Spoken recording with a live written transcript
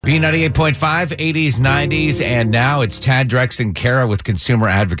B98.5, 80s, 90s, and now it's Tad, Drex, and Kara with consumer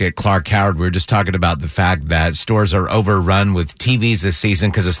advocate Clark Howard. We were just talking about the fact that stores are overrun with TVs this season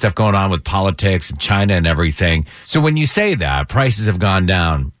because of stuff going on with politics and China and everything. So when you say that prices have gone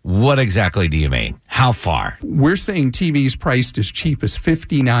down, what exactly do you mean? How far? We're saying TVs priced as cheap as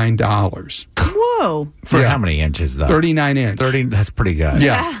 $59. Whoa. For how many inches, though? 39 inch. 30, that's pretty good.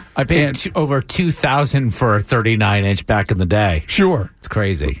 Yeah. I paid over $2,000 for a 39-inch back in the day. Sure. It's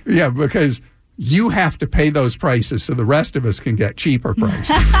crazy. Yeah, because you have to pay those prices so the rest of us can get cheaper prices.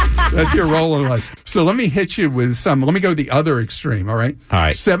 That's your role in life. So let me hit you with some. Let me go to the other extreme, all right? All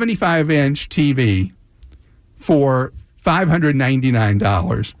right. 75-inch TV for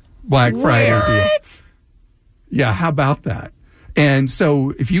 $599. Black Friday deal. Yeah, how about that? And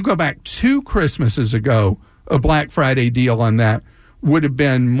so if you go back 2 Christmases ago, a Black Friday deal on that would have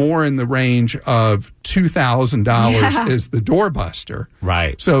been more in the range of $2,000 as the doorbuster.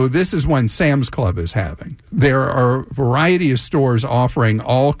 Right. So this is one Sam's Club is having. There are a variety of stores offering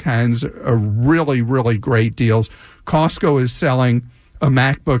all kinds of really, really great deals. Costco is selling a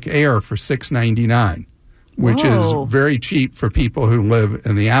MacBook Air for $699, which is very cheap for people who live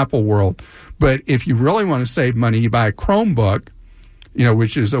in the Apple world. But if you really want to save money, you buy a Chromebook,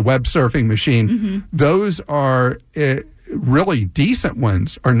 which is a web surfing machine. Mm-hmm. Those are really decent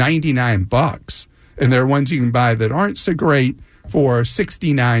ones are $99, and there are ones you can buy that aren't so great for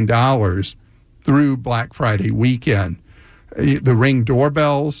 $69 through Black Friday weekend. The Ring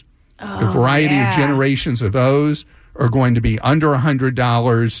doorbells, the variety of generations of those are going to be under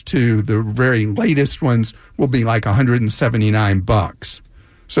 $100 to the very latest ones will be like $179.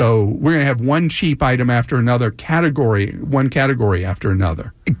 So we're going to have one cheap item after another, one category after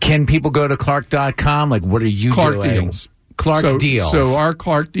another. Can people go to Clark.com? Like, what are you Clark doing? Deals. Clark Deals. So our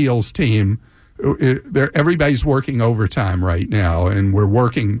Clark Deals team, everybody's working overtime right now, and we're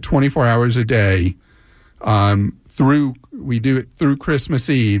working 24 hours a day we do it through Christmas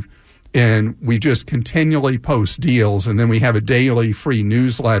Eve, and we just continually post deals, and then we have a daily free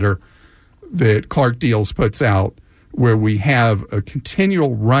newsletter that Clark Deals puts out where we have a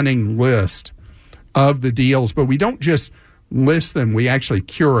continual running list of the deals, but we don't just list them, we actually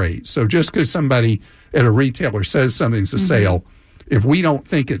curate. So just because somebody at a retailer says something's a sale, if we don't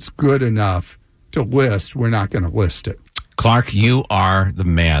think it's good enough to list, we're not going to list it. Clark, you are the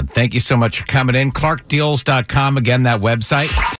man. Thank you so much for coming in. ClarkDeals.com, again, that website.